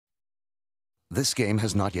This game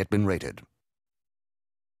has not yet been rated.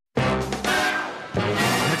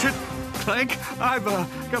 Ratchet, Clank, I've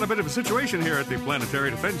got a bit of a situation here at the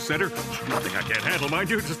Planetary Defense Center. Nothing I can't handle, mind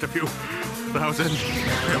you, just a few thousand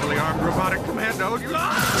heavily armed robotic commandos.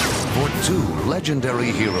 For two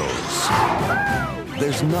legendary heroes,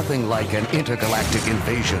 there's nothing like an intergalactic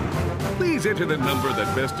invasion Please enter the number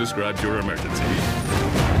that best describes your emergency.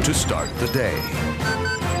 to start the day.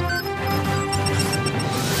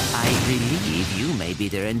 I believe you may be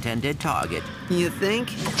their intended target. You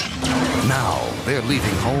think? Now they're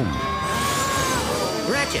leaving home.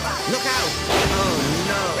 Ratchet, look out! Oh,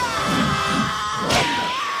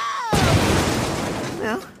 no.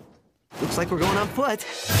 Well, looks like we're going on foot.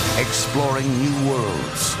 Exploring new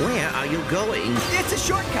worlds Where are you going? It's a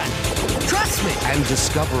shortcut. Trust me. and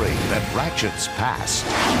discovering that Ratchet's past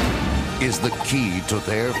is the key to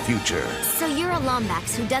their future. So you're a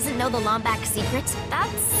Lombax who doesn't know the Lombax secret?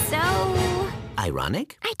 That's so...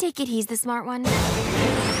 Ironic? I take it he's the smart one.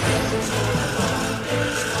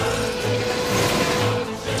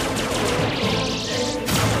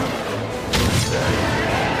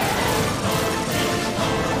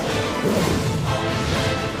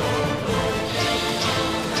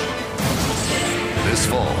 This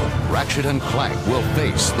fall, Ratchet and Clank will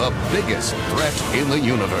face the biggest threat in the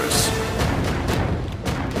universe.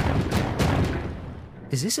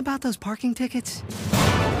 Is this about those parking tickets?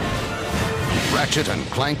 Ratchet and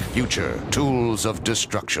Clank Future, Tools of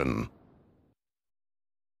Destruction.